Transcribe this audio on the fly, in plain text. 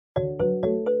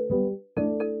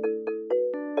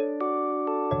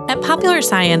At Popular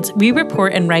Science, we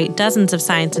report and write dozens of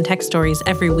science and tech stories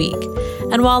every week.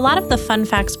 And while a lot of the fun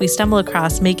facts we stumble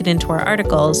across make it into our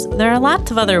articles, there are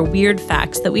lots of other weird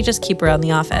facts that we just keep around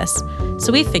the office.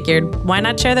 So we figured, why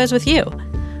not share those with you?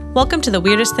 Welcome to The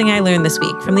Weirdest Thing I Learned This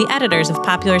Week from the editors of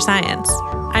Popular Science.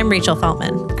 I'm Rachel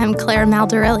Feltman. I'm Claire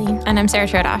Maldarelli. And I'm Sarah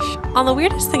Trodosh. On The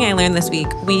Weirdest Thing I Learned This Week,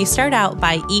 we start out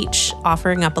by each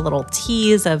offering up a little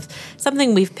tease of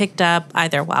something we've picked up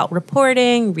either while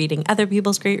reporting, reading other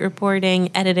people's great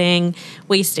reporting, editing,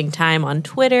 wasting time on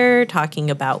Twitter, talking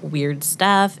about weird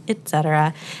stuff,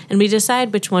 etc. And we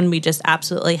decide which one we just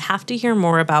absolutely have to hear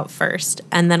more about first.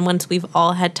 And then once we've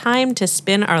all had time to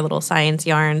spin our little science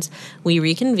yarns, we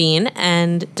reconvene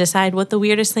and decide what the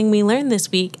weirdest thing we learned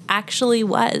this week actually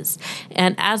was.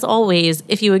 And as always,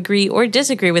 if you agree or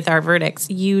disagree with our verdicts,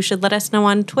 you should let us know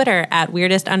on Twitter at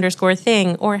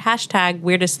weirdest_thing or hashtag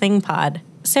weirdestthingpod.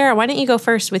 Sarah, why don't you go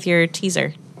first with your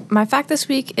teaser? My fact this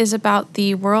week is about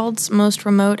the world's most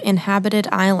remote inhabited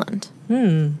island.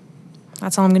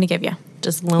 That's all I'm going to give you.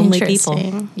 Just lonely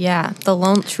people. Yeah,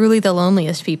 truly the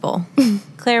loneliest people.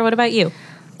 Claire, what about you?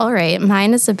 All right,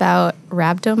 mine is about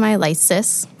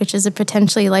rhabdomyolysis, which is a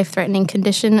potentially life-threatening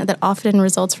condition that often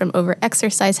results from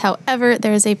overexercise. However,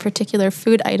 there is a particular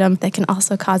food item that can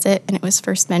also cause it, and it was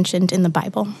first mentioned in the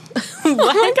Bible. Oh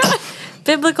my God.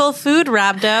 Biblical food,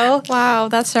 Rhabdo. Wow,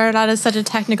 that started out as such a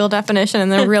technical definition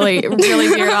and then really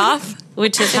veered off.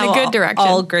 Which is in how a good direction.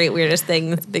 all great weirdest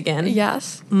things begin.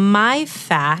 Yes. My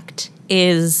fact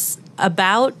is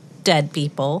about dead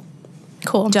people.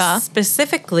 Cool. Duh.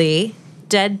 Specifically,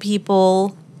 dead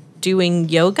people doing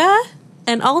yoga,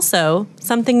 and also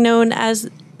something known as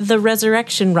the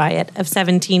Resurrection Riot of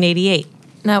 1788.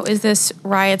 Now, is this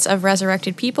riots of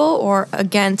resurrected people or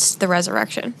against the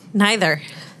resurrection? Neither.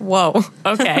 Whoa.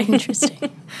 Okay.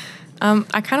 Interesting.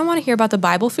 I kind of want to hear about the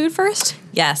Bible food first.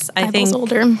 Yes, I Bible's think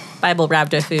older. Bible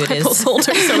Rhabdo food Bible's is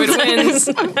older, so it wins.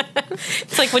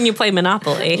 It's like when you play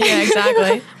Monopoly. Yeah,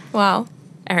 exactly. Wow.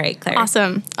 All right, Claire.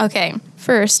 Awesome. Okay,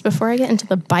 first, before I get into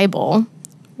the Bible,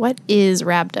 what is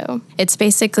rhabdo? It's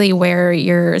basically where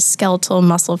your skeletal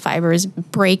muscle fibers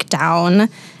break down.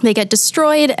 They get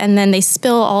destroyed, and then they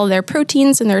spill all their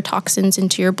proteins and their toxins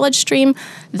into your bloodstream.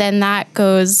 Then that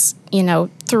goes,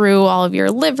 through all of your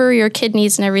liver, your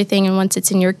kidneys, and everything. And once it's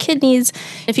in your kidneys,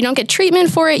 if you don't get treatment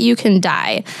for it, you can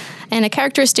die. And a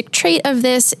characteristic trait of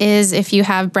this is if you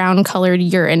have brown-colored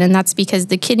urine, and that's because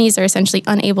the kidneys are essentially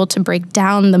unable to break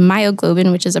down the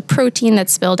myoglobin, which is a protein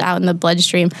that's spilled out in the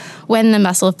bloodstream when the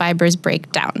muscle fibers break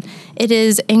down. It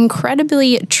is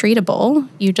incredibly treatable.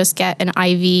 You just get an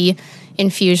IV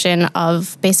infusion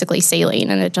of basically saline,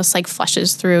 and it just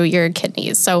flushes through your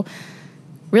kidneys. So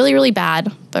really, really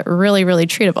bad, but really, really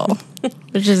treatable,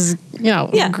 which is,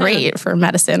 great for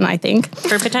medicine, I think.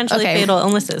 For potentially fatal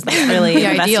illnesses, that's really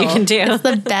the best you can do. It's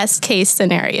the best case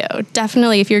scenario.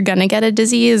 Definitely, if you're going to get a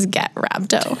disease, get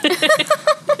rhabdo.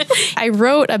 I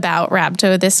wrote about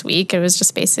rhabdo this week. It was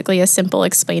just basically a simple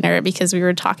explainer because we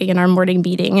were talking in our morning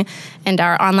meeting, and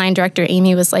our online director,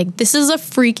 Amy, was like, this is a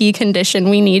freaky condition.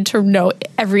 We need to know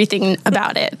everything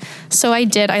about it. So I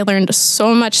did. I learned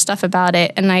so much stuff about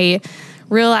it, and I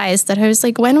realized that I was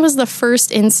like, when was the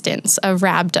first instance of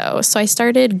rhabdo? So I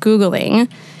started Googling,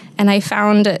 and I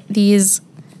found these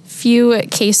few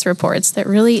case reports that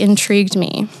really intrigued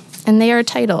me. And they are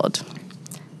titled,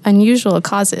 Unusual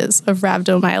Causes of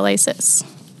Rhabdomyolysis.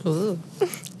 Ooh.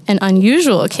 An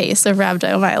unusual case of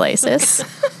rhabdomyolysis.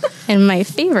 And my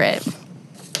favorite,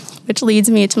 which leads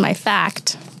me to my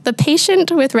fact, the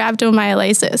patient with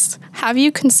rhabdomyolysis, have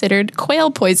you considered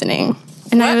quail poisoning?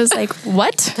 And what? I was like,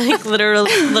 what? Like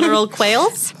literal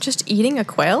quails? Just eating a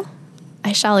quail?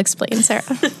 I shall explain, Sarah.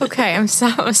 Okay, I'm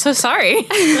so sorry.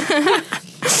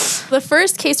 The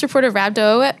first case report of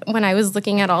rhabdo, when I was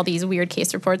looking at all these weird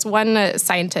case reports, one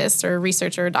scientist or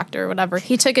researcher or doctor or whatever,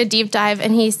 he took a deep dive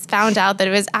and he found out that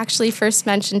it was actually first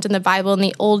mentioned in the Bible in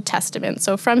the Old Testament.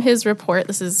 So from his report,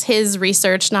 this is his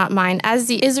research, not mine. As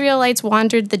the Israelites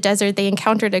wandered the desert, they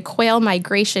encountered a quail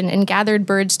migration and gathered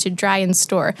birds to dry and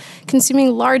store.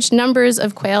 Consuming large numbers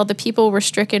of quail, the people were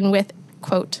stricken with,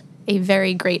 quote, a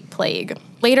very great plague.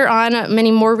 Later on, many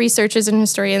more researchers and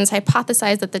historians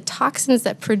hypothesized that the toxins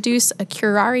that produce a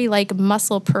curare-like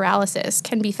muscle paralysis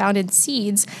can be found in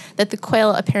seeds that the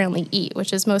quail apparently eat,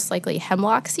 which is most likely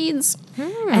hemlock seeds.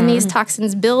 And these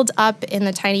toxins build up in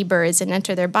the tiny birds and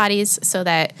enter their bodies so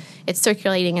that it's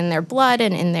circulating in their blood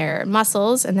and in their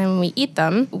muscles. And then when we eat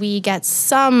them, we get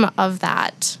some of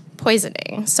that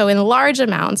poisoning. So in large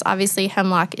amounts, obviously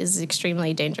hemlock is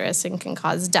extremely dangerous and can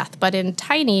cause death. But in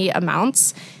tiny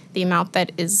amounts, the amount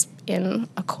that is in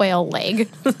a quail leg.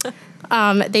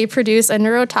 They produce a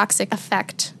neurotoxic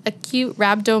effect, acute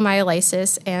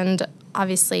rhabdomyolysis, and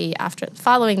obviously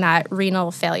following that,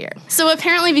 renal failure. So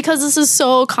apparently, because this is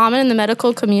so common in the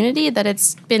medical community, that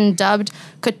it's been dubbed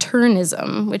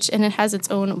quaternism, and it has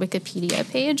its own Wikipedia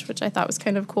page, which I thought was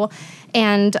kind of cool.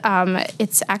 And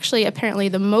it's actually apparently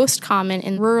the most common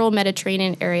in rural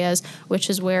Mediterranean areas, which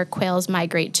is where quails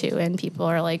migrate to. And people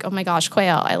are like, oh my gosh,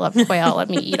 quail, I love quail, let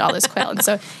me eat all this quail. And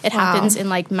so it happens in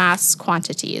like mass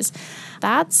quantities.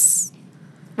 That's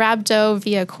rhabdo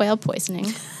via quail poisoning.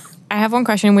 I have one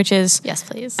question, which is... Yes,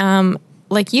 please.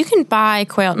 Like, you can buy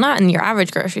quail, not in your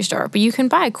average grocery store, but you can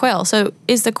buy quail. So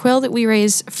is the quail that we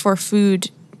raise for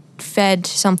food fed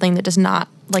something that does not,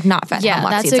 like, not fed Yeah,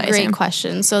 hemlock that's seeds, a great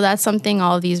question. So that's something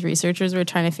all of these researchers were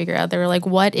trying to figure out. They were like,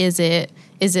 what is it?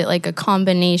 Is it like a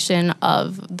combination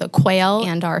of the quail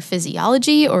and our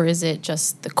physiology, or is it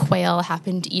just the quail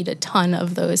happened to eat a ton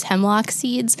of those hemlock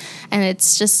seeds? And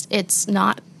it's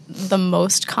not the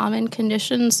most common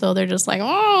condition, so they're just like,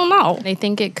 oh no. They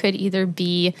think it could either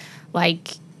be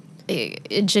like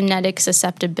a genetic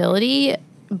susceptibility,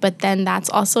 but then that's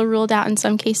also ruled out in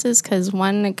some cases, because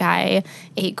one guy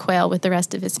ate quail with the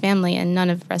rest of his family and none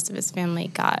of the rest of his family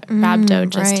got rhabdo,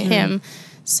 just him.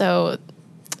 So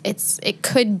it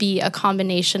could be a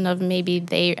combination of maybe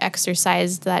they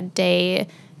exercised that day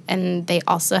and they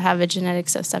also have a genetic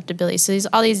susceptibility. So there's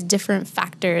all these different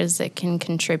factors that can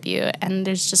contribute, and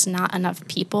there's just not enough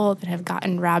people that have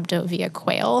gotten rhabdo via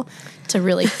quail to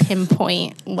really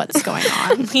pinpoint what's going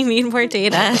on. We need more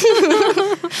data.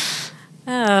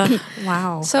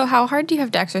 Wow. So how hard do you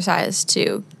have to exercise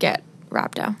to get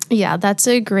rhabdo? Yeah, that's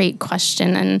a great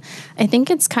question, and I think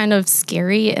it's kind of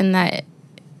scary in that,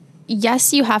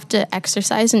 yes, you have to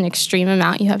exercise an extreme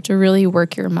amount. You have to really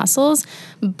work your muscles,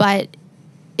 but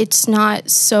it's not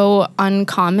so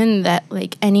uncommon that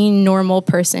like any normal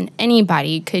person,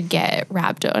 anybody could get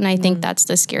rhabdo. And I think that's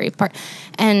the scary part.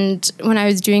 And when I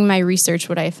was doing my research,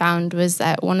 what I found was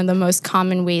that one of the most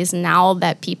common ways now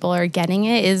that people are getting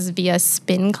it is via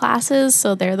spin classes.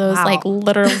 So they're those like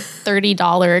literal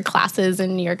 $30 classes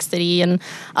in New York City and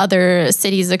other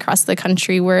cities across the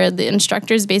country where the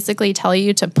instructors basically tell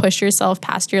you to push yourself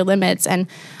past your limits. And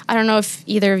I don't know if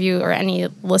either of you or any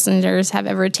listeners have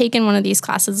ever taken one of these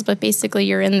classes, but basically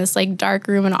you're in this like dark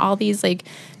room and all these like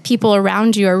people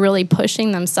around you are really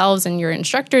pushing themselves and your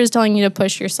instructor is telling you to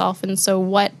push yourself. And so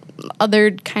what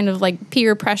other kind of like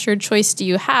peer pressure choice do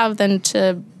you have than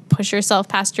to push yourself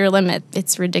past your limit?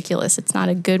 It's ridiculous. It's not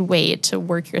a good way to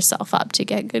work yourself up to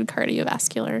get good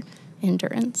cardiovascular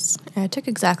endurance. I took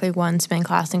exactly one spin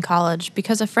class in college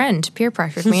because a friend peer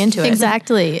pressured me into it.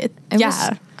 Exactly. It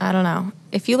was, I don't know.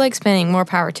 If you like spinning, more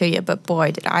power to you, but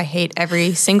boy, did I hate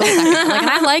every single second. Like, and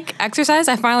I like exercise.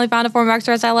 I finally found a form of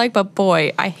exercise I like, but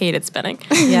boy, I hated spinning.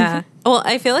 Yeah. Well,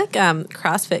 I feel like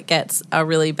CrossFit gets a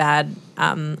really bad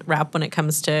rap when it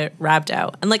comes to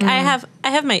rhabdo. And like I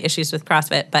have my issues with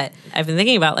CrossFit, but I've been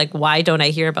thinking about like why don't I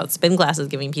hear about spin classes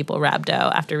giving people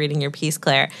rhabdo after reading your piece,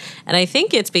 Claire? And I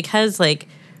think it's because like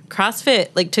CrossFit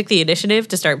like took the initiative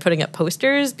to start putting up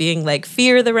posters being like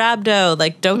fear the rhabdo,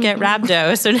 like don't get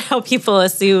rhabdo. So now people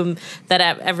assume that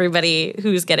everybody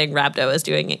who's getting rhabdo is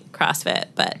doing CrossFit,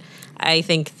 but I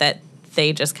think that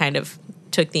they just kind of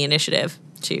took the initiative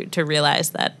to realize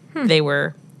that they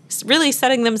were really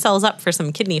setting themselves up for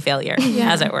some kidney failure,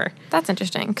 as it were. That's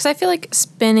interesting, because I feel like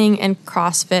spinning and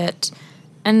CrossFit,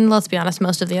 and let's be honest,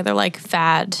 most of the other like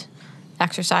fad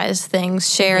exercise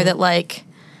things share that like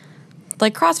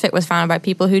CrossFit was founded by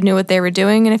people who knew what they were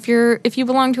doing, and if you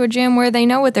belong to a gym where they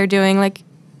know what they're doing, like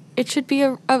it should be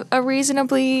a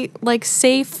reasonably like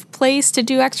safe place to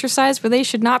do exercise where they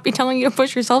should not be telling you to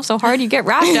push yourself so hard you get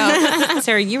rhabdo.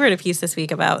 Sarah, you wrote a piece this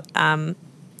week about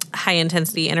high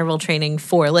intensity interval training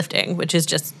for lifting, which is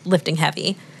just lifting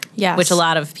heavy. Yes. Which a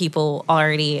lot of people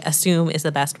already assume is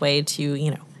the best way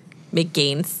to, make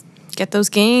gains. Get those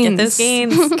gains.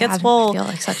 Get swole. I feel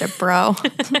like such a bro.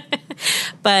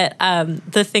 But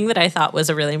the thing that I thought was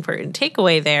a really important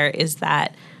takeaway there is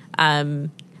that,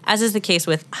 as is the case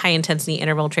with high-intensity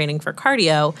interval training for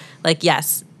cardio, like,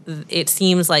 yes, it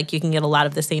seems like you can get a lot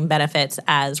of the same benefits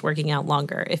as working out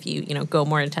longer if you go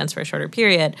more intense for a shorter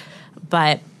period.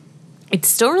 But it's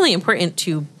still really important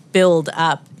to build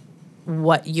up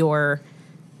what your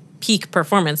peak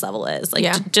performance level is.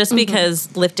 Like, just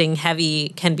because lifting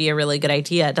heavy can be a really good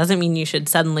idea doesn't mean you should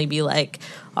suddenly be like,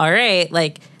 all right,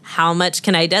 like how much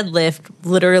can I deadlift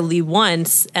literally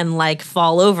once and like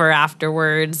fall over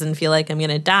afterwards and feel like I'm going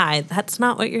to die. That's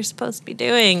not what you're supposed to be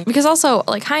doing. Because also,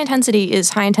 like, high intensity is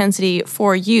high intensity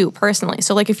for you personally.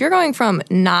 So, like, if you're going from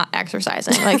not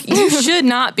exercising, like, you should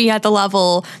not be at the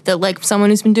level that, like,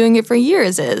 someone who's been doing it for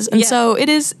years is. And so it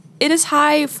is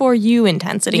high for you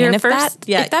intensity. And if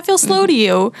that feels slow to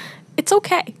you, it's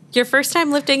okay. Your first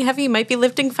time lifting heavy, you might be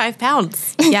lifting 5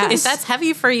 pounds. Yes. If that's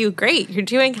heavy for you, great. You're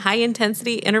doing high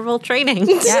intensity interval training.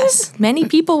 Yes. Many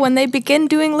people, when they begin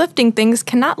doing lifting things,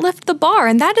 cannot lift the bar,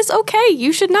 and that is okay.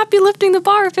 You should not be lifting the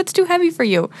bar if it's too heavy for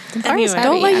you. Anyway.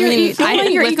 Don't let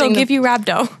your ego give you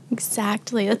rhabdo.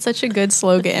 Exactly. That's such a good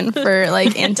slogan for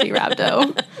like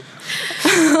anti-rhabdo.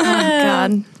 Oh,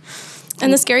 God.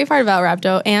 And the scary part about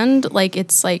rhabdo, and like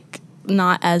it's like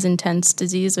not as intense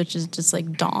disease, which is just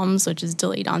like DOMS, which is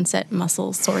delayed onset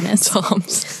muscle soreness.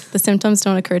 DOMS. The symptoms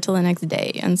don't occur till the next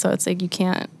day. And so it's like you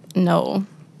can't know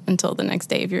until the next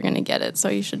day if you're going to get it. So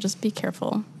you should just be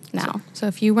careful now. So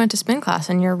if you went to spin class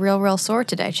and you're real sore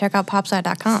today, check out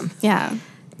popsci.com. Yeah.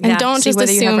 And don't just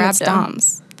assume it's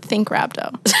DOMS. Think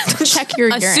rhabdo. Check your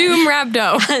urine. Assume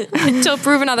rhabdo until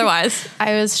proven otherwise.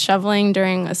 I was shoveling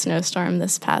during a snowstorm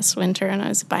this past winter, and I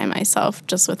was by myself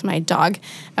just with my dog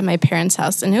at my parents'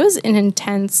 house. And it was an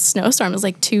intense snowstorm. It was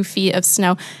like 2 feet of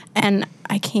snow. And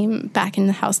I came back in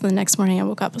the house the next morning. I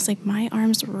woke up. I was like, my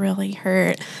arms really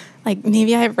hurt. Like,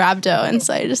 maybe I have rhabdo. And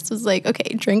so I just was like,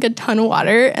 okay, drink a ton of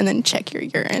water and then check your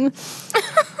urine.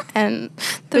 And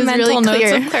the it was mental really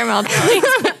clear. notes of Claire Melton.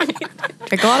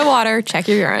 Drink a lot of water, check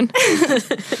your urine.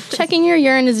 Checking your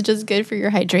urine is just good for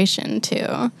your hydration,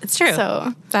 too. It's true.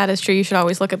 So that is true. You should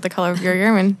always look at the color of your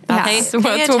urine. That's Pay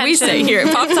what we say here at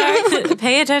Popsci.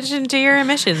 Pay attention to your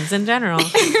emissions in general.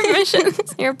 Your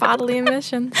emissions, your bodily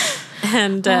emissions.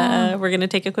 And we're going to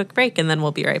take a quick break, and then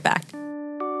we'll be right back.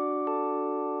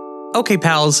 Okay,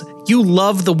 pals, you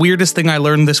love the Weirdest Thing I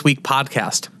Learned This Week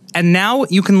podcast. And now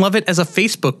you can love it as a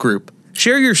Facebook group.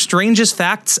 Share your strangest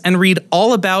facts and read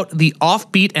all about the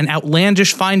offbeat and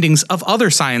outlandish findings of other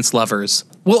science lovers.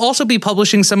 We'll also be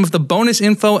publishing some of the bonus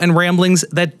info and ramblings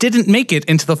that didn't make it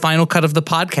into the final cut of the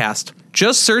podcast.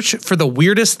 Just search for The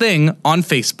Weirdest Thing on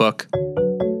Facebook.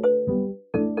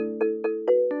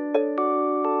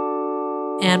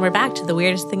 And we're back to the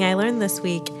weirdest thing I learned this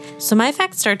week. So my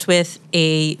fact starts with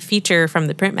a feature from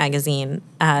the print magazine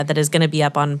that is going to be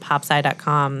up on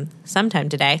popsci.com sometime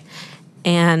today.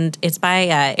 And it's by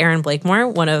Erin Blakemore,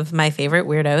 one of my favorite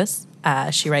weirdos.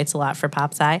 She writes a lot for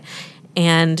PopSci.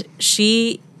 And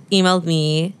she emailed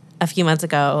me a few months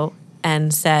ago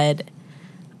and said,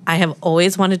 I have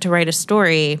always wanted to write a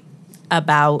story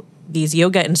about these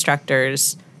yoga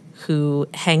instructors who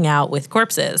hang out with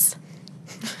corpses.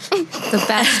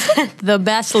 The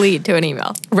best lead to an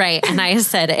email. Right. And I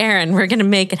said, Erin, we're going to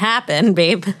make it happen,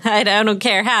 babe. I don't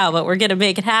care how, but we're going to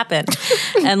make it happen.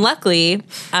 And luckily,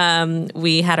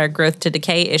 we had our Growth to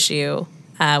Decay issue,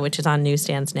 which is on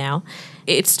newsstands now.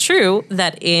 It's true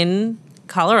that in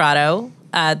Colorado,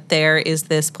 there is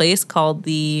this place called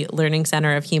the Learning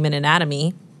Center of Human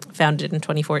Anatomy, founded in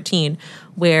 2014,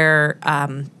 where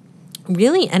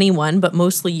really anyone, but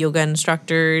mostly yoga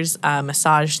instructors,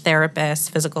 massage therapists,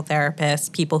 physical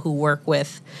therapists, people who work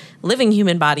with living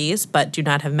human bodies but do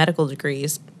not have medical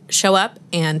degrees, show up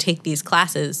and take these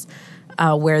classes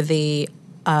where they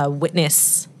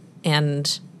witness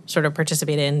and sort of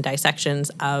participate in dissections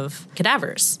of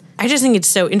cadavers. I just think it's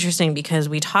so interesting because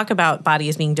we talk about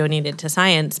bodies being donated to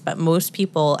science, but most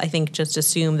people, I think, just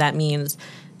assume that means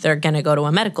they're going to go to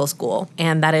a medical school.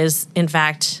 And that is, in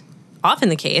fact, often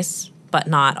the case, but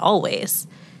not always.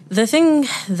 The thing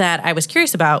that I was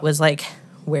curious about was, like,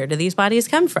 where do these bodies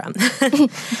come from?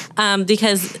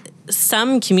 Because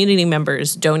some community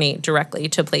members donate directly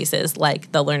to places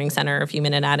like the Learning Center of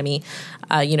Human Anatomy.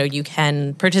 You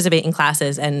can participate in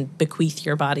classes and bequeath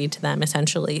your body to them,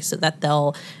 essentially, so that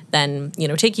they'll then,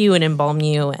 take you and embalm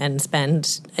you and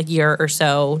spend a year or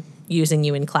so using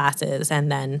you in classes, and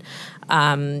then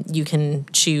you can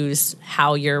choose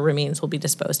how your remains will be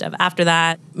disposed of after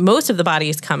that. Most of the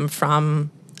bodies come from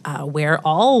where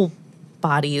all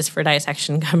bodies for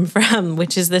dissection come from,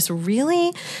 which is this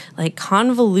really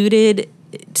convoluted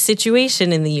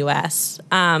situation in the U.S.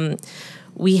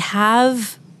 We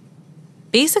have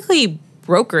basically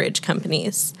brokerage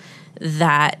companies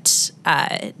that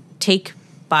take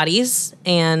bodies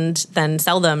and then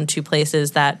sell them to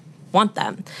places that want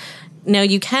them. Now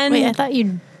you can... Wait, I thought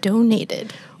you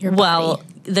donated your body. Well,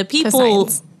 the people,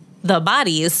 the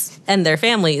bodies and their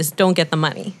families don't get the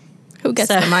money. Who gets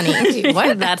the money?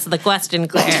 What? That's the question,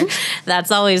 Claire.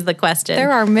 That's always the question.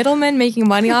 There are middlemen making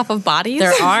money off of bodies?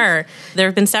 There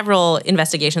have been several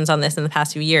investigations on this in the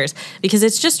past few years because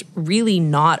it's just really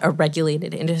not a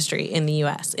regulated industry in the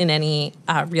U.S. in any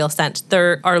real sense.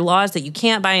 There are laws that you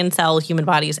can't buy and sell human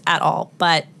bodies at all,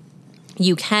 but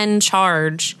you can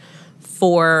charge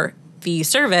for the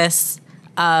service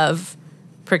of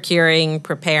procuring,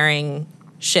 preparing,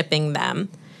 shipping them.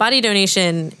 Body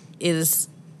donation is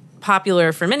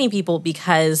popular for many people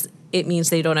because it means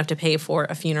they don't have to pay for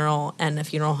a funeral and a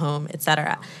funeral home, et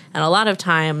cetera. And a lot of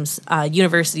times,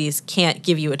 universities can't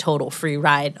give you a total free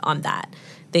ride on that.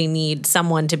 They need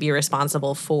someone to be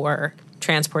responsible for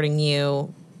transporting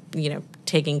you,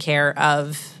 taking care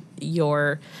of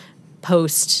your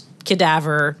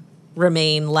post-cadaver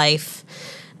remain life,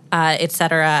 et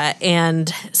cetera.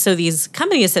 And so these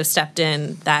companies have stepped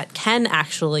in that can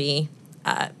actually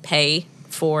pay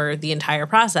for the entire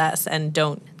process and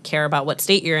don't care about what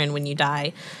state you're in when you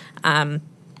die. And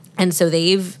so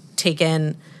they've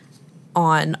taken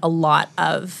on a lot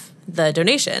of the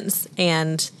donations.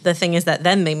 And the thing is that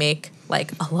then they make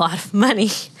like a lot of money,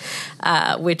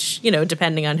 which,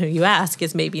 depending on who you ask,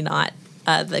 is maybe not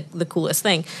the coolest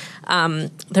thing.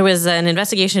 There was an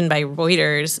investigation by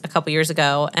Reuters a couple years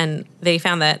ago, and they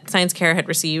found that Science Care had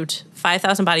received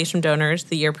 5,000 bodies from donors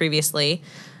the year previously.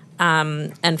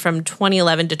 And from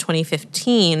 2011 to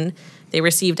 2015, they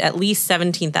received at least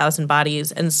 17,000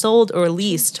 bodies and sold or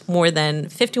leased more than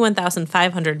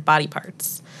 51,500 body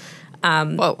parts.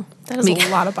 Whoa, that is a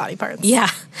lot of body parts. Yeah.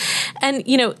 And,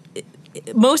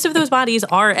 most of those bodies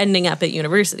are ending up at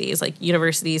universities. Like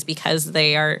universities, because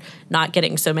they are not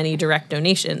getting so many direct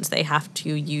donations, they have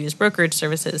to use brokerage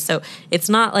services. So it's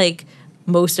not like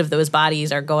most of those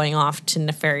bodies are going off to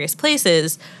nefarious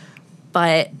places,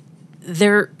 but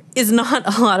there is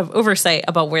not a lot of oversight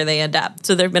about where they end up.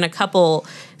 So there have been a couple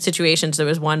situations. There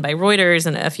was one by Reuters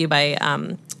and a few by,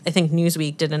 I think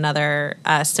Newsweek did another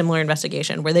similar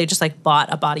investigation where they just like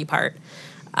bought a body part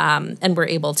and were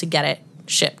able to get it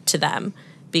shipped to them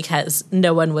because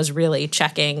no one was really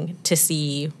checking to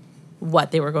see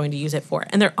what they were going to use it for.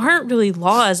 And there aren't really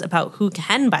laws about who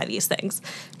can buy these things.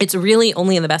 It's really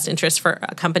only in the best interest for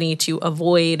a company to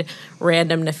avoid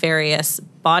random nefarious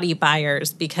body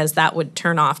buyers because that would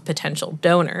turn off potential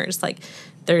donors. Like,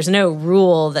 there's no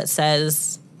rule that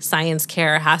says Science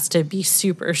Care has to be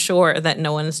super sure that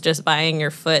no one's just buying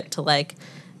your foot to like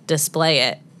display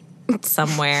it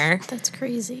somewhere. That's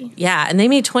crazy. Yeah, and they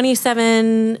made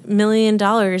 $27 million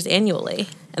annually,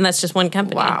 and that's just one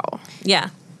company. Wow. Yeah.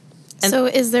 And so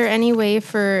is there any way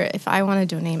for, if I want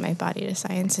to donate my body to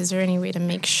science, is there any way to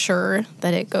make sure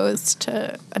that it goes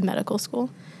to a medical school?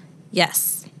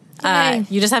 Yes. Yay.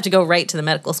 You just have to go right to the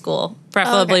medical school,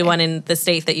 preferably Okay. one in the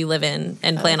state that you live in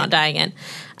and plan on dying in.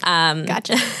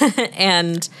 Gotcha.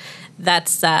 And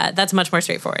that's much more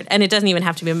straightforward. And it doesn't even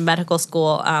have to be a medical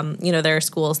school. There are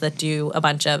schools that do a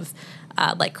bunch of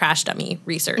like crash dummy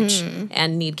research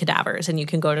and need cadavers, and you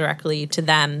can go directly to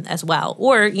them as well.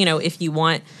 Or, if you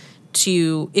want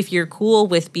to, if you're cool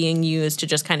with being used to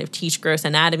just kind of teach gross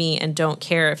anatomy and don't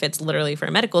care if it's literally for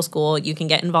a medical school, you can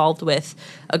get involved with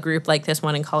a group like this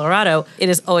one in Colorado. It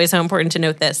is always so important to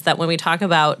note this, that when we talk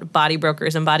about body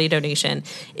brokers and body donation,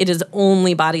 it is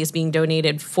only bodies being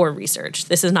donated for research.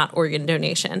 This is not organ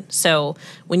donation. So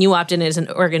when you opt in as an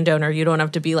organ donor, you don't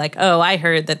have to be like, oh, I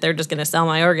heard that they're just going to sell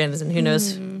my organs and who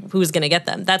knows who's going to get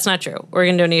them. That's not true.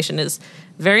 Organ donation is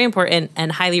very important and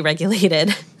highly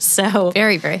regulated. So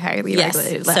Very, very highly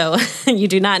regulated. so you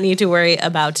do not need to worry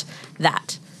about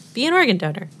that. Be an organ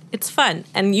donor. It's fun,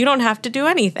 and you don't have to do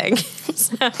anything.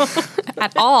 So,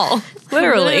 At all.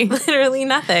 Literally. literally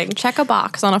nothing. Check a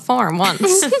box on a form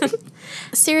once.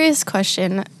 Serious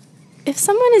question. If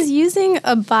someone is using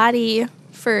a body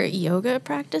for yoga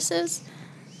practices,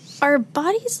 are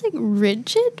bodies like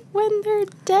rigid when they're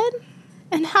dead?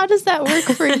 And how does that work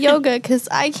for yoga? Because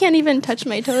I can't even touch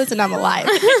my toes and I'm alive.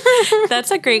 That's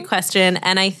a great question,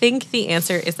 and I think the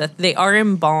answer is that they are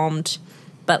embalmed,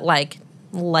 but like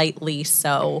lightly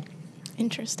so.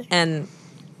 Interesting. And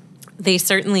they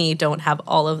certainly don't have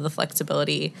all of the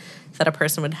flexibility that a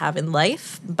person would have in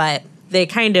life, but they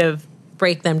kind of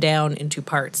break them down into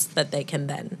parts that they can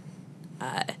then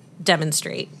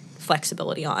demonstrate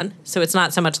flexibility on. So it's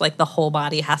not so much like the whole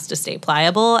body has to stay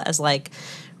pliable as like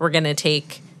we're going to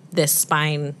take this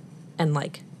spine and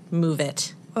like move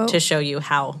it to show you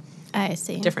how I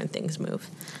see. different things move.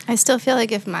 I still feel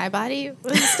like if my body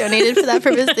was donated for that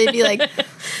purpose, they'd be like,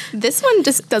 this one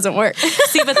just doesn't work.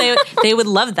 See, but they would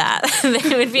love that.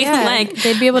 They would be like,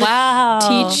 they'd be able to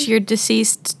wow. teach your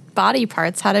deceased body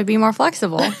parts how to be more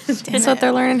flexible. That's what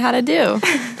they're learning how to do.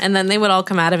 And then they would all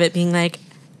come out of it being like,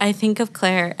 I think of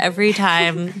Claire every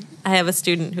time I have a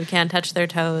student who can't touch their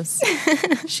toes.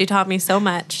 She taught me so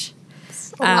much.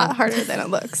 It's a lot harder than it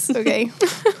looks, okay?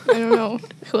 I don't know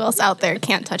who else out there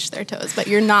can't touch their toes, but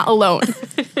you're not alone.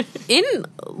 In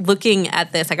looking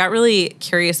at this, I got really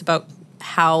curious about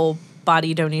how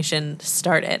body donation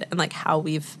started and like how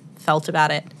we've felt about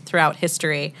it throughout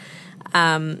history.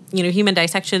 Human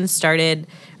dissection started,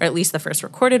 or at least the first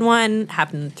recorded one,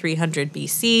 happened in 300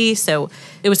 BC. So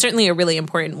it was certainly a really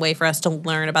important way for us to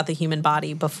learn about the human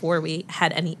body before we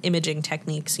had any imaging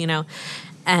techniques,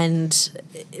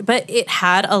 But it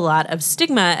had a lot of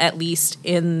stigma, at least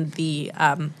in the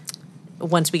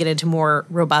once we get into more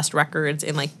robust records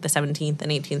in like the 17th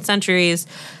and 18th centuries.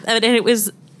 And it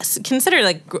was considered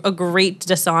like a great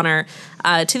dishonor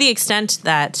to the extent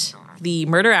that the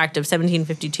Murder Act of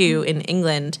 1752 in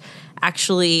England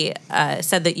actually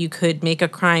said that you could make a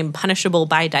crime punishable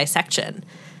by dissection.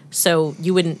 So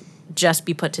you wouldn't just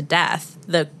be put to death.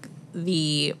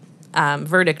 The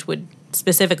verdict would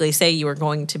specifically say you were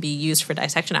going to be used for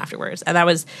dissection afterwards. And that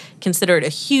was considered a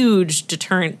huge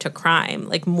deterrent to crime,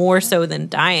 like more so than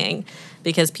dying,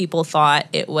 because people thought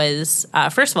it was,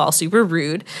 first of all, super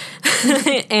rude.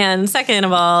 And second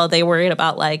of all, they worried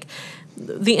about like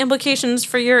the implications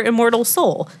for your immortal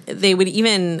soul. They would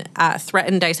even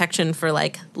threaten dissection for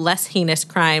like less heinous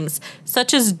crimes,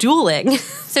 such as dueling.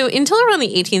 So until around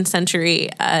the 18th century,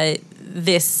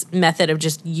 this method of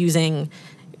just using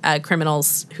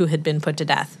criminals who had been put to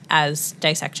death as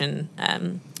dissection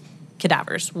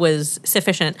cadavers was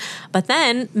sufficient. But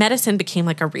then medicine became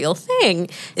like a real thing.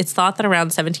 It's thought that around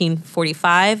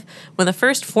 1745, when the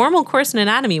first formal course in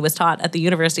anatomy was taught at the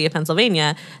University of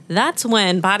Pennsylvania, that's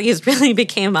when bodies really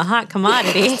became a hot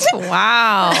commodity.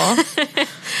 Wow.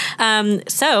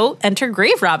 So enter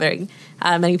grave robbing.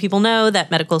 Many people know that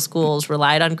medical schools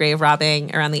relied on grave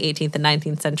robbing around the 18th and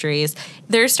 19th centuries.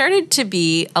 There started to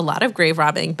be a lot of grave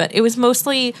robbing, but it was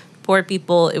mostly poor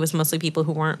people. It was mostly people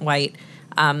who weren't white.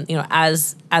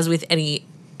 As with any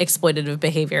exploitative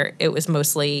behavior, it was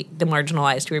mostly the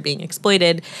marginalized who were being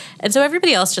exploited. And so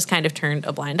everybody else just kind of turned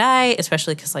a blind eye,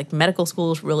 especially because like medical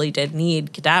schools really did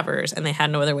need cadavers and they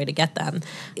had no other way to get them.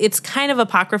 It's kind of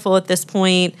apocryphal at this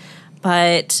point,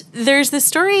 but there's this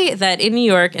story that in New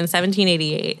York in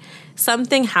 1788,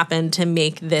 something happened to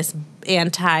make this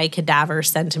anti-cadaver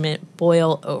sentiment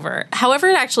boil over. However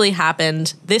it actually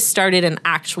happened, this started an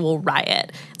actual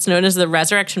riot. It's known as the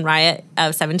Resurrection Riot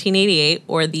of 1788,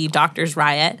 or the Doctors'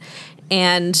 Riot.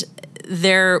 And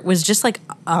there was just like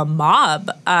a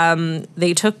mob.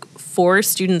 They took 4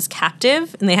 students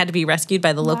captive, and they had to be rescued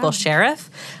by the local sheriff.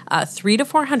 300 to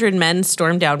 400 men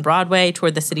stormed down Broadway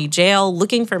toward the city jail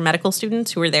looking for medical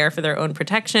students who were there for their own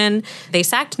protection. They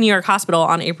sacked New York Hospital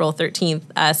on April 13th,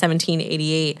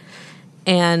 1788.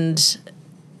 And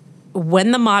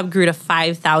when the mob grew to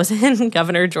 5,000,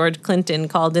 Governor George Clinton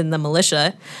called in the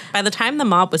militia. By the time the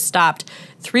mob was stopped,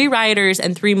 3 rioters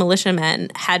and 3 militiamen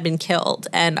had been killed,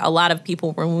 and a lot of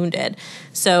people were wounded.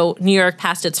 So New York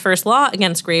passed its first law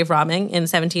against grave robbing in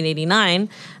 1789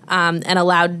 and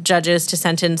allowed judges to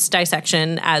sentence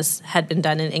dissection as had been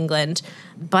done in England.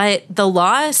 But the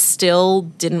law still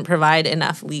didn't provide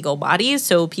enough legal bodies,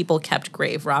 so people kept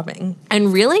grave robbing.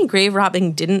 And really, grave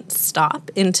robbing didn't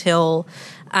stop until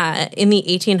in the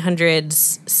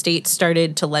 1800s, states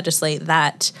started to legislate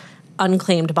that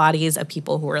unclaimed bodies of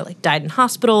people who were like died in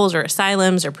hospitals or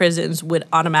asylums or prisons would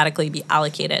automatically be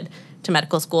allocated to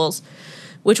medical schools,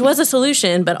 which was a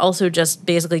solution, but also just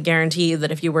basically guaranteed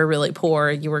that if you were really poor,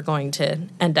 you were going to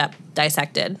end up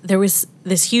dissected. There was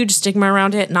this huge stigma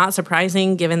around it, not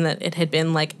surprising given that it had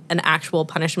been like an actual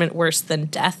punishment worse than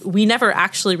death. We never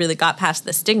actually really got past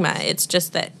the stigma. It's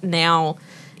just that now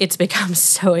it's become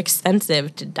so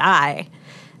expensive to die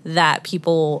that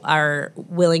people are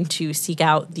willing to seek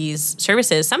out these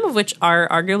services, some of which are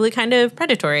arguably kind of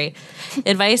predatory.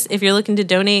 Advice, if you're looking to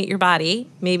donate your body,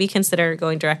 maybe consider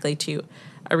going directly to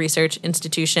a research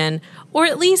institution, or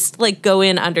at least like go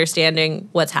in understanding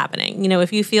what's happening.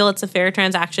 If you feel it's a fair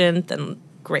transaction, then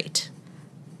great.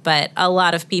 But a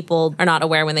lot of people are not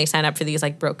aware when they sign up for these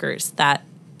like brokers that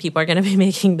people are going to be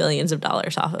making millions of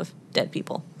dollars off of dead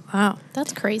people. Wow,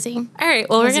 that's crazy. All right,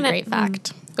 well, That's we're going a great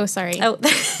fact. Oh, sorry. Oh,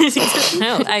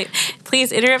 no,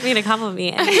 please interrupt me to compliment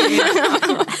me.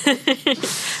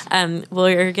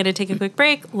 We're going to take a quick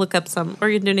break, look up some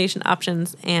organ donation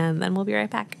options, and then we'll be right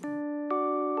back.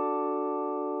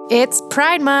 It's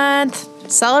Pride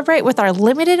Month. Celebrate with our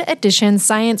limited edition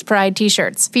Science Pride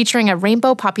t-shirts featuring a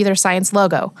rainbow popular science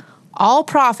logo. All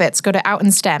profits go to Out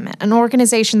in STEM, an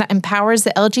organization that empowers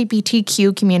the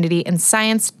LGBTQ community in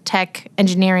science, tech,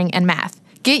 engineering, and math.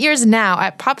 Get yours now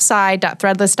at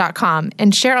popsci.threadless.com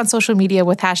and share on social media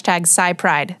with hashtag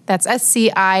SciPride. That's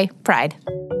SCI Pride.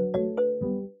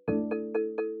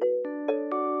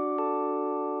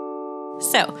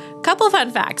 So, couple of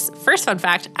fun facts. First fun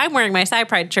fact, I'm wearing my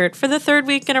SciPride shirt for the third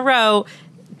week in a row.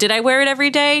 Did I wear it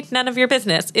every day? None of your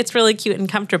business. It's really cute and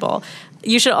comfortable.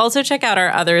 You should also check out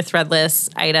our other Threadless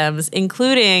items,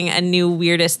 including a new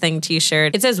Weirdest Thing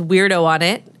t-shirt. It says Weirdo on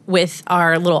it with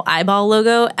our little eyeball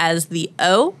logo as the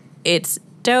O. It's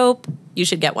dope. You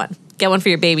should get one. Get one for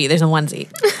your baby. There's a onesie.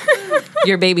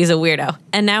 Your baby's a weirdo.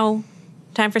 And now,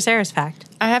 time for Sarah's fact.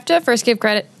 I have to first give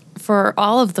credit for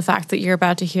all of the facts that you're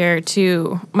about to hear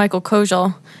to Michael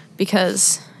Kojal,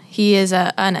 because he is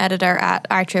an editor at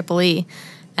IEEE.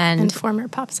 And former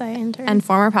PopSci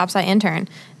intern.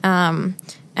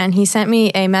 And he sent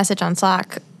me a message on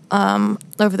Slack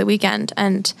over the weekend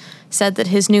and said that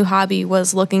his new hobby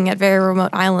was looking at very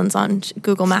remote islands on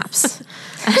Google Maps.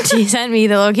 And he sent me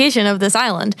the location of this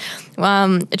island,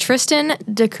 Tristan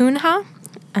da Cunha,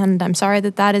 and I'm sorry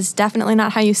that is definitely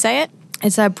not how you say it.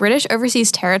 It's a British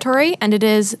overseas territory, and it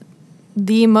is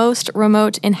the most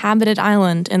remote inhabited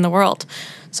island in the world.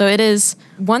 So it is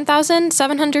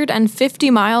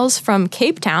 1,750 miles from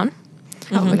Cape Town,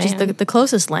 which is the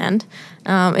closest land.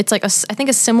 It's like, I think,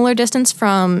 a similar distance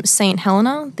from St.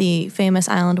 Helena, the famous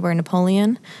island where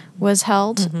Napoleon was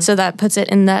held. Mm-hmm. So that puts it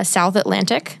in the South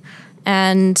Atlantic.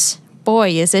 And boy,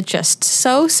 is it just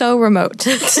so remote.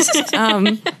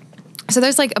 So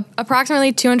there's like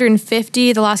approximately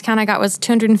 250, the last count I got was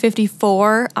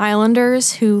 254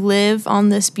 islanders who live on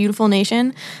this beautiful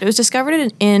nation. It was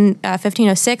discovered in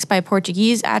 1506 by a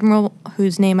Portuguese admiral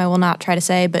whose name I will not try to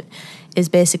say, but is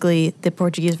basically the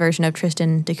Portuguese version of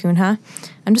Tristan da Cunha.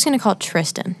 I'm just going to call it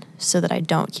Tristan so that I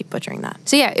don't keep butchering that.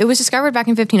 So yeah, it was discovered back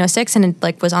in 1506 and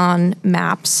it was on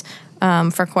maps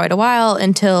for quite a while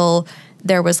until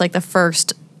there was the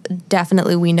first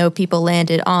definitely we know people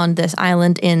landed on this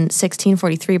island in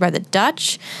 1643 by the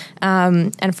Dutch.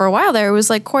 And for a while there, it was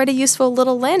quite a useful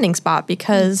little landing spot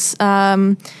because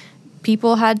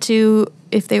people had to,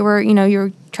 if they were,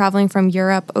 you're traveling from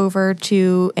Europe over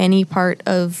to any part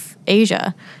of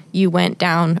Asia, you went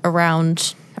down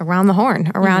around the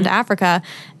Horn, around Africa.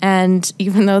 And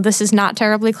even though this is not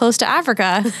terribly close to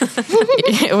Africa,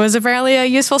 it was apparently a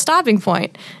useful stopping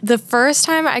point. The first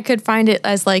time I could find it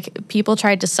as people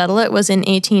tried to settle it was in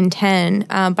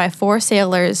 1810 by 4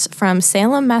 sailors from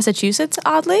Salem, Massachusetts,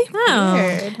 oddly. Oh.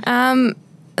 Weird.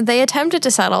 They attempted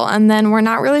to settle, and then we're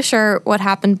not really sure what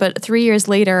happened, but 3 years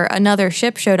later, another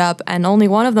ship showed up, and only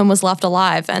one of them was left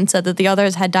alive, and said that the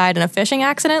others had died in a fishing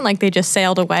accident, they just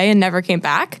sailed away and never came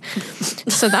back.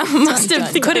 So that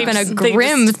could have been a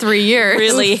grim 3 years.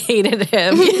 Really hated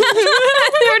him. They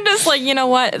were just you know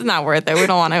what? It's not worth it. We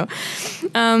don't want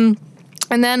to.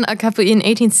 And then in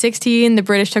 1816, the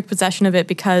British took possession of it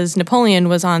because Napoleon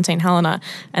was on St. Helena,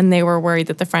 and they were worried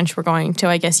that the French were going to,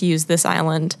 I guess, use this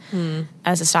island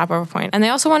as a stopover point. And they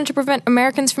also wanted to prevent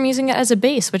Americans from using it as a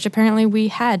base, which apparently we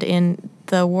had in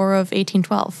the War of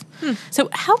 1812. So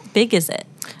how big is it?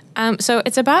 So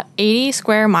it's about 80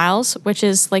 square miles, which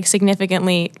is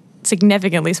significantly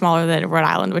smaller than Rhode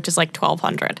Island, which is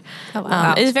 1,200. Oh,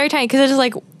 wow. It is very tiny because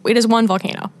it is one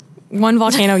volcano. One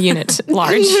volcano unit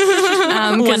large.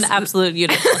 One absolute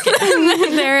unit.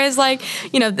 There is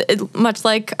much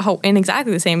in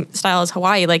exactly the same style as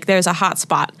Hawaii, there's a hot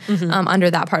spot under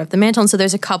that part of the mantle. And so there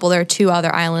are 2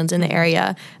 other islands in the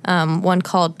area. One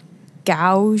called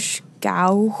Gouge.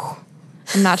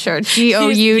 I'm not sure.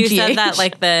 Gough. You said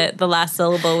that the last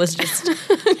syllable was just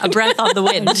a breath on the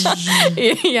wind.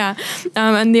 Yeah.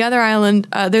 And the other island,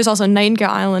 there's also Nightingale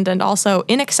Island and also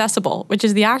Inaccessible, which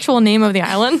is the actual name of the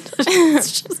island.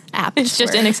 It's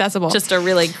just inaccessible. Just a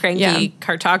really cranky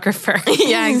cartographer.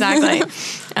 Yeah, exactly.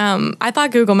 I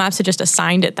thought Google Maps had just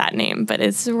assigned it that name, but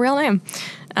it's a real name.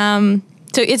 So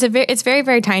it's very,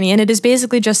 very tiny, and it is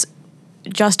basically just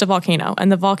a volcano,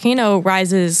 and the volcano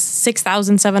rises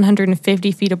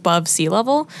 6,750 feet above sea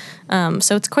level.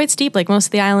 So it's quite steep. Most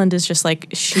of the island is just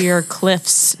sheer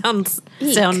cliffs.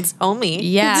 Sounds homey.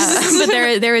 Yeah, but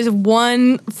there is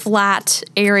one flat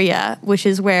area, which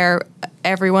is where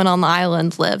everyone on the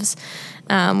island lives,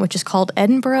 which is called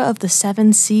Edinburgh of the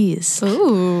Seven Seas.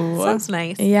 Ooh, sounds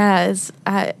nice. Yeah,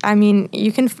 I mean,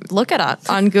 you can look it up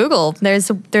on Google. There's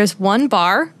one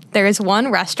bar There is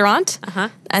one restaurant.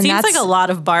 And Seems like a lot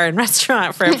of bar and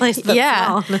restaurant for a place that's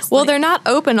small, honestly. Well, they're not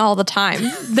open all the time.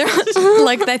 They're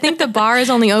like, I think the bar is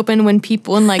only open when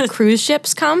like cruise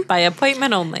ships come. By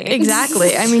appointment only.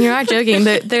 Exactly. I mean, you're not joking.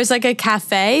 There's like a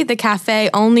cafe. The cafe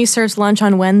only serves lunch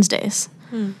on Wednesdays.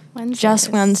 Just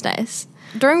Wednesdays.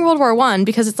 During World War I,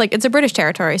 because it's a British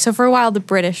territory. So for a while, the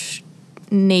British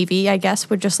Navy, I guess,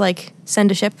 would just like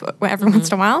send a ship every once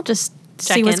in a while, just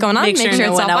Check see what's in, going on, make sure no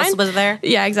it's one all else fine. was there.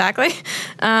 Yeah, exactly.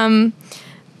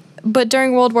 But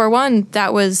during World War I,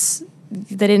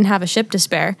 they didn't have a ship to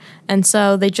spare, and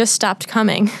so they just stopped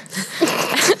coming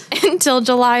until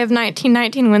July of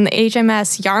 1919 when the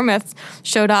HMS Yarmouth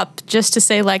showed up just to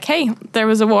say like, hey, there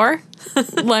was a war.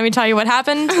 Let me tell you what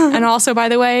happened. And also, by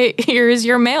the way, here's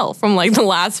your mail from like the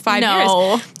last 5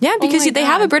 years. Yeah, because they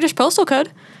have a British postal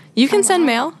code. You can send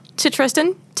mail to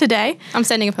Tristan today. I'm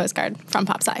sending a postcard from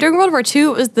Popside. During World War II, it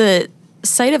was the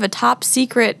site of a top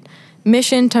secret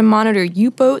mission to monitor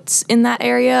U-boats in that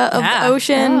area of the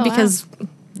ocean because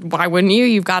why wouldn't you?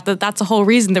 You've got that's the whole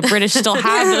reason the British still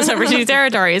have those overseas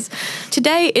territories.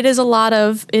 Today, it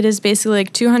is basically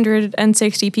like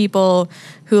 260 people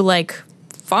who like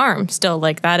farm still.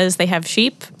 Like that is, they have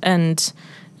sheep and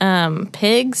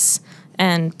pigs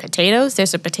and potatoes.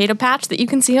 There's a potato patch that you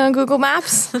can see on Google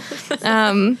Maps.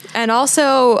 And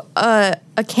also a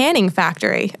canning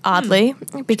factory, oddly,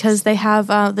 because they have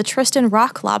the Tristan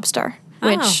rock lobster,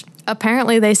 which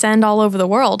apparently they send all over the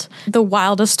world. The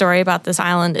wildest story about this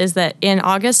island is that in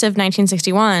August of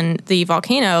 1961, the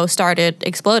volcano started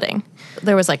exploding.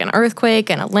 There was like an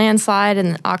earthquake and a landslide,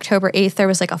 and October 8th, there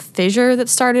was like a fissure that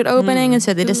started opening, and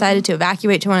so they decided to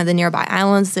evacuate to one of the nearby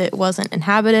islands that wasn't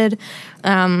inhabited.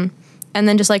 And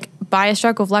then just like by a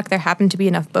stroke of luck, there happened to be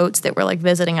enough boats that were like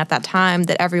visiting at that time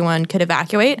that everyone could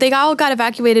evacuate. They all got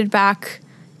evacuated back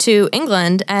to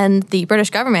England, and the British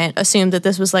government assumed that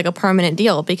this was like a permanent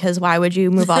deal because why would you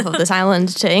move off of this island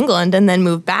to England and then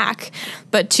move back?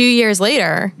 But 2 years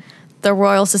later, the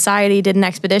Royal Society did an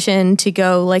expedition to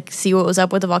go like see what was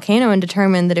up with the volcano and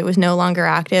determined that it was no longer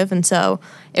active, and so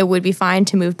it would be fine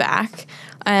to move back.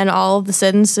 And all of the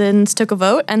citizens took a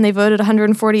vote, and they voted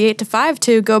 148-5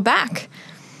 to go back.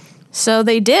 So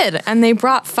they did, and they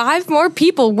brought 5 more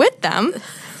people with them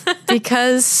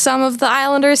because some of the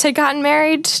islanders had gotten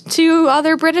married to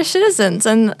other British citizens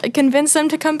and convinced them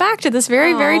to come back to this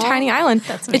very, very tiny island.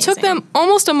 That's It took them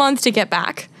almost a month to get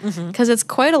back because it's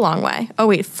quite a long way. Oh,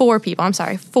 wait, 4 people. I'm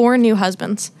sorry. 4 new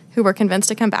husbands who were convinced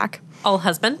to come back. All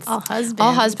husbands? All husbands.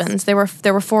 All husbands. There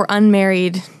were 4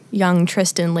 unmarried young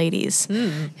Tristan ladies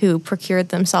who procured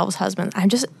themselves husbands. I'm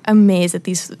just amazed that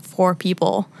these 4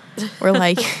 people were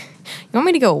like, you want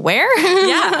me to go where?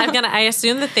 Yeah, I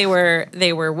assume that they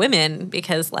were women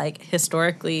because like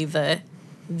historically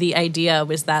the idea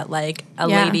was that like a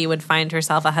lady would find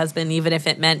herself a husband even if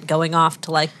it meant going off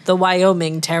to like the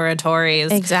Wyoming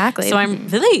territories. Exactly. So I'm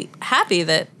really happy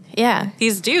that Yeah.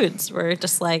 these dudes were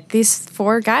just like, These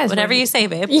 4 guys. whatever you say,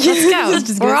 babe. Let's go.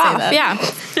 Just We're gonna say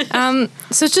off. that. Yeah.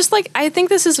 So it's just like, I think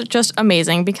this is just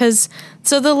amazing because,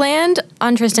 so the land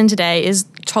on Tristan today is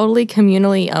totally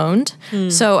communally owned.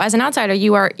 So as an outsider,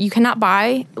 you cannot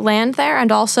buy land there,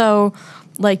 and also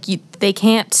like they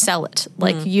can't sell it.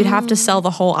 Like you'd have to sell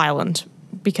the whole island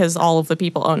because all of the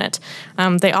people own it.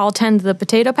 They all tend the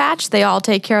potato patch. They all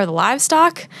take care of the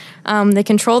livestock. They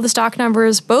control the stock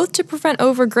numbers both to prevent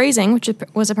overgrazing, which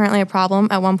was apparently a problem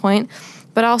at one point,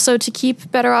 but also to keep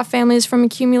better off families from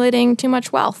accumulating too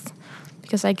much wealth.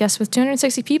 Because I guess with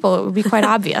 260 people, it would be quite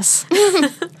obvious.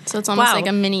 So it's almost Wow. like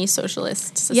a mini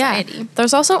socialist society. Yeah.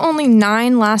 There's also only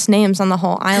 9 last names on the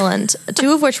whole island,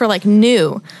 2 of which were like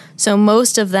new. So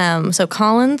most of them, so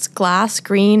Collins, Glass,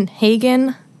 Green,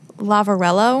 Hagen,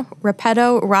 Lavarello,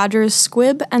 Repetto, Rogers,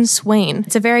 Squibb, and Swain.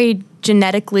 It's a very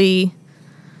genetically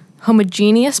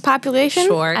homogeneous population,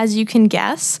 Sure. as you can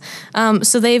guess.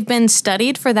 So they've been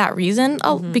studied for that reason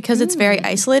because it's very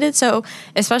isolated. So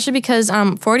especially because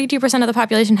 42% of the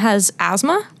population has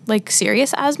asthma, like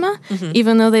serious asthma,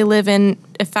 even though they live in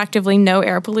effectively no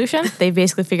air pollution. They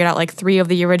basically figured out like 3 of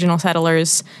the original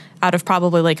settlers out of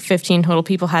probably like 15 total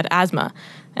people had asthma.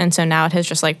 And so now it has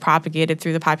just like propagated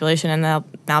through the population, and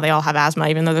now they all have asthma,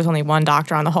 even though there's only 1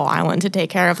 doctor on the whole island to take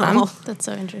care of them. That's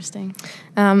so interesting.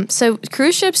 So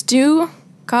cruise ships do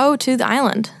go to the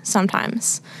island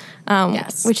sometimes,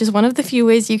 Yes. which is one of the few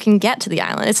ways you can get to the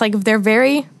island. It's like they're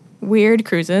very weird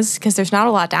cruises because there's not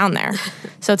a lot down there.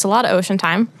 So it's a lot of ocean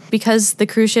time. Because the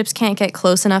cruise ships can't get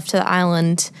close enough to the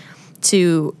island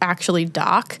to actually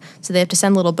dock, so they have to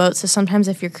send little boats. So sometimes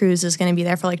if your cruise is going to be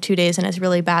there for like 2 days and it's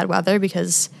really bad weather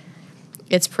because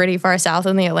it's pretty far south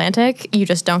in the Atlantic, you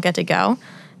just don't get to go.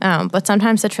 But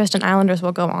sometimes the Tristan Islanders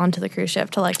will go on to the cruise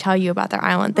ship to like tell you about their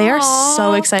island. They are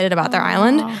so excited about their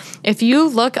island. If you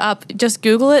look up, just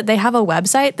Google it, they have a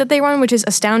website that they run, which is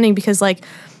astounding because like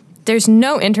there's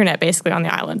no internet basically on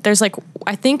the island. There's like,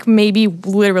 I think maybe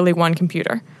literally one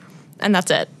computer and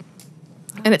that's it.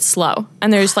 And it's slow.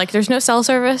 And there's no cell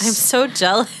service. I'm so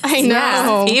jealous. I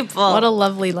know. of people. What a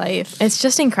lovely life. It's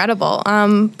just incredible.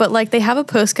 But like they have a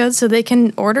postcode so they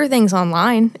can order things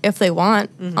online if they want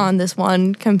on this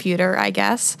one computer, I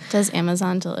guess. Does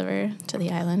Amazon deliver to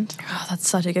the island? Oh, that's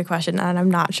such a good question. And I'm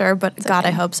not sure, but God,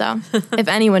 I hope so. If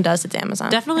anyone does, it's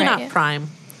Amazon. Definitely Right. not Prime,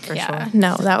 for sure.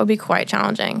 No, that would be quite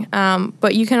challenging.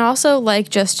 But you can also like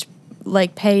just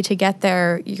like pay to get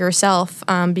there yourself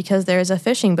because there's a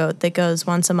fishing boat that goes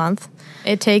once a month.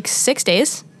 It takes 6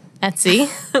 days at sea.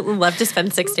 Love to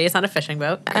spend 6 days on a fishing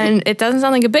boat. And it doesn't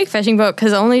sound like a big fishing boat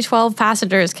because only 12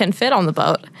 passengers can fit on the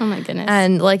boat. Oh my goodness.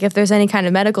 And like if there's any kind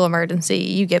of medical emergency,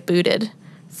 you get booted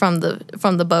from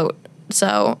the boat.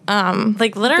 So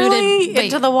Like literally Booted-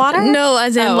 into the water? no,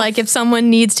 as in like if someone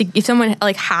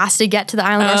like has to get to the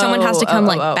island or someone has to come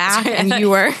back Sorry, and you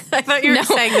were I thought you were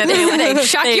saying that they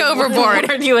chuck you overboard.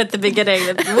 warned you at the beginning.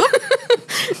 And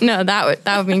whoop. No, that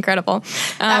would be incredible.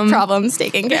 that problem's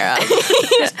taken care of.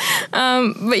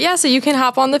 But yeah, so you can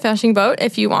hop on the fishing boat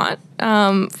if you want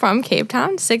from Cape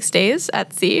Town, 6 days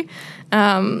at sea.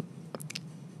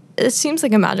 It seems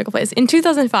like a magical place. In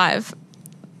 2005,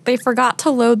 they forgot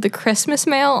to load the Christmas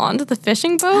mail onto the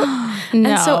fishing boat. And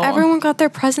so No. everyone got their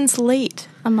presents late.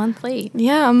 A month late.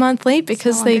 Yeah, a month late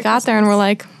because So they under got there and were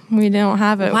like, we don't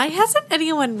have it. Why hasn't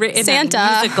anyone written Santa.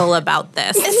 a musical about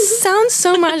this? It sounds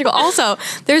so magical. Also,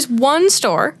 there's one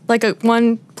store, like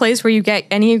one place where you get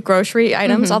any grocery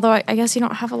items, although I guess you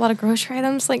don't have a lot of grocery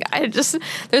items. Like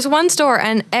there's one store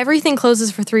and everything closes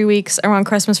for 3 weeks around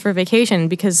Christmas for vacation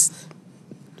because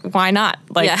why not?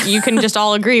 Like Yeah. you can just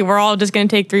all agree we're all just going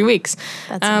to take 3 weeks.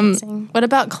 That's amazing. What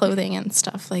about clothing and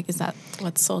stuff? Like, is that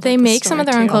what's sold? They at the make some store of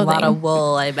their own too? A clothing. lot of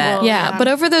wool, I bet. Wool. Yeah, Yeah. but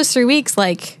over those 3 weeks,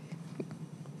 like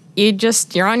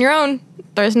you're on your own.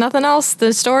 There's nothing else.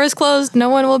 The store is closed. No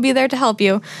one will be there to help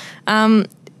you.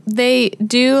 They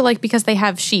do because they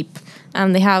have sheep.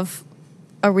 They have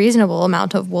a reasonable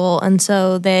amount of wool, and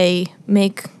so they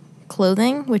make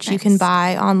clothing which you can Nice.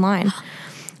 buy online.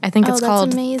 I think it's that's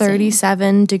called amazing.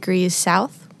 37 Degrees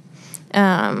South.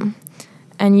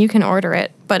 And you can order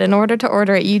it. But in order to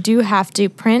order it, you do have to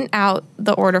print out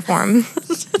the order form,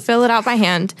 fill it out by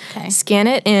hand, Okay. scan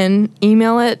it in,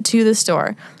 email it to the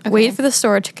store, wait for the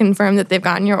store to confirm that they've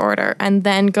gotten your order, and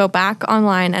then go back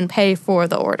online and pay for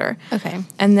the order. Okay.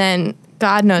 And then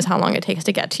God knows how long it takes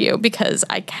to get to you because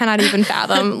I cannot even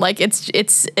fathom.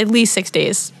 It's at least 6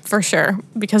 days for sure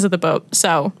because of the boat.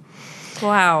 So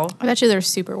Wow. I bet you they're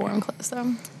super warm clothes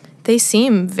though. they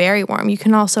seem very warm. You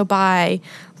can also buy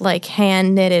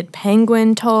hand knitted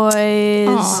penguin toys.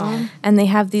 Aw. And they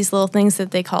have these little things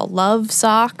that they call love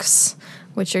socks,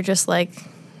 which are just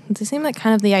they seem like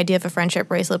kind of the idea of a friendship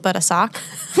bracelet, but a sock.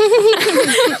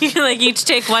 You each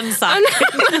take one sock.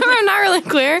 I'm not really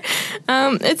clear.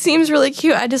 It seems really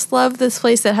cute. I just love this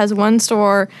place that has one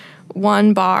store,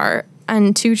 one bar,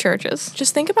 and 2 churches.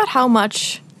 Just think about how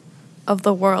much of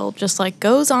the world just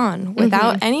goes on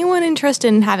without anyone interested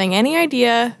in having any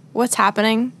idea what's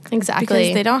happening. Exactly.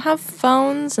 Because they don't have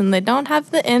phones and they don't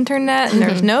have the internet and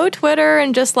there's no Twitter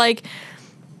and just it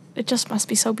just must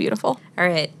be so beautiful. All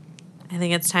right. I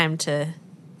think it's time to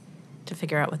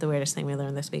figure out what the weirdest thing we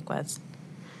learned this week was.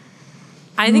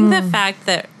 I think the fact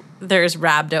that there's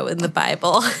Rhabdo in the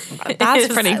Bible.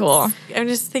 That's pretty cool. I'm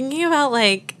just thinking about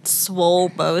swole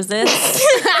Moses.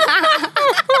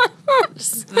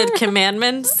 Just the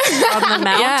commandments on the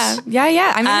mount.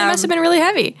 Yeah. I mean, it must have been really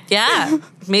heavy. Yeah.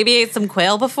 Maybe ate some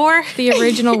quail before. The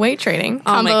original weight training.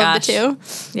 Oh my Combo of gosh. the two.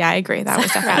 Yeah, I agree. That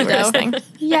was definitely the weirdest thing.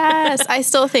 Yes, I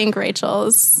still think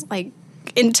Rachel's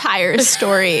entire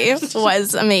story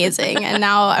was amazing, and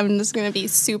now I'm just gonna be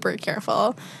super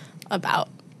careful about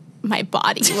my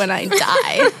body when I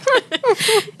die.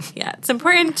 Yeah. It's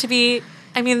important to be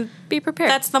Be prepared.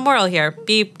 that's the moral here.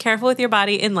 Be careful with your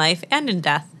body in life and in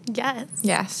death. Yes.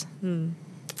 Yes. And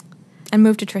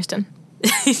move to Tristan.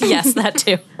 Yes, that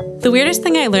too. The Weirdest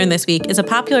Thing I Learned This Week is a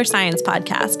popular science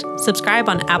podcast. Subscribe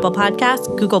on Apple Podcasts,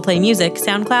 Google Play Music,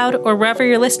 SoundCloud, or wherever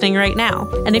you're listening right now.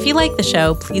 And if you like the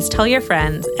show, please tell your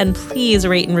friends, and please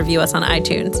rate and review us on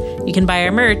iTunes. You can buy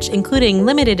our merch, including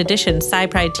limited edition Sci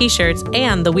Pride t-shirts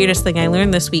and the Weirdest Thing I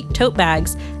Learned This Week tote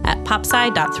bags at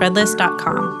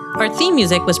popsci.threadless.com. Our theme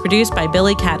music was produced by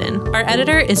Billy Cadden. Our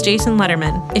editor is Jason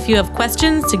Letterman. If you have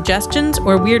questions, suggestions,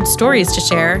 or weird stories to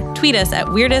share, tweet us at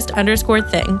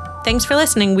weirdest_thing. Thanks for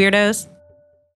listening, weirdos.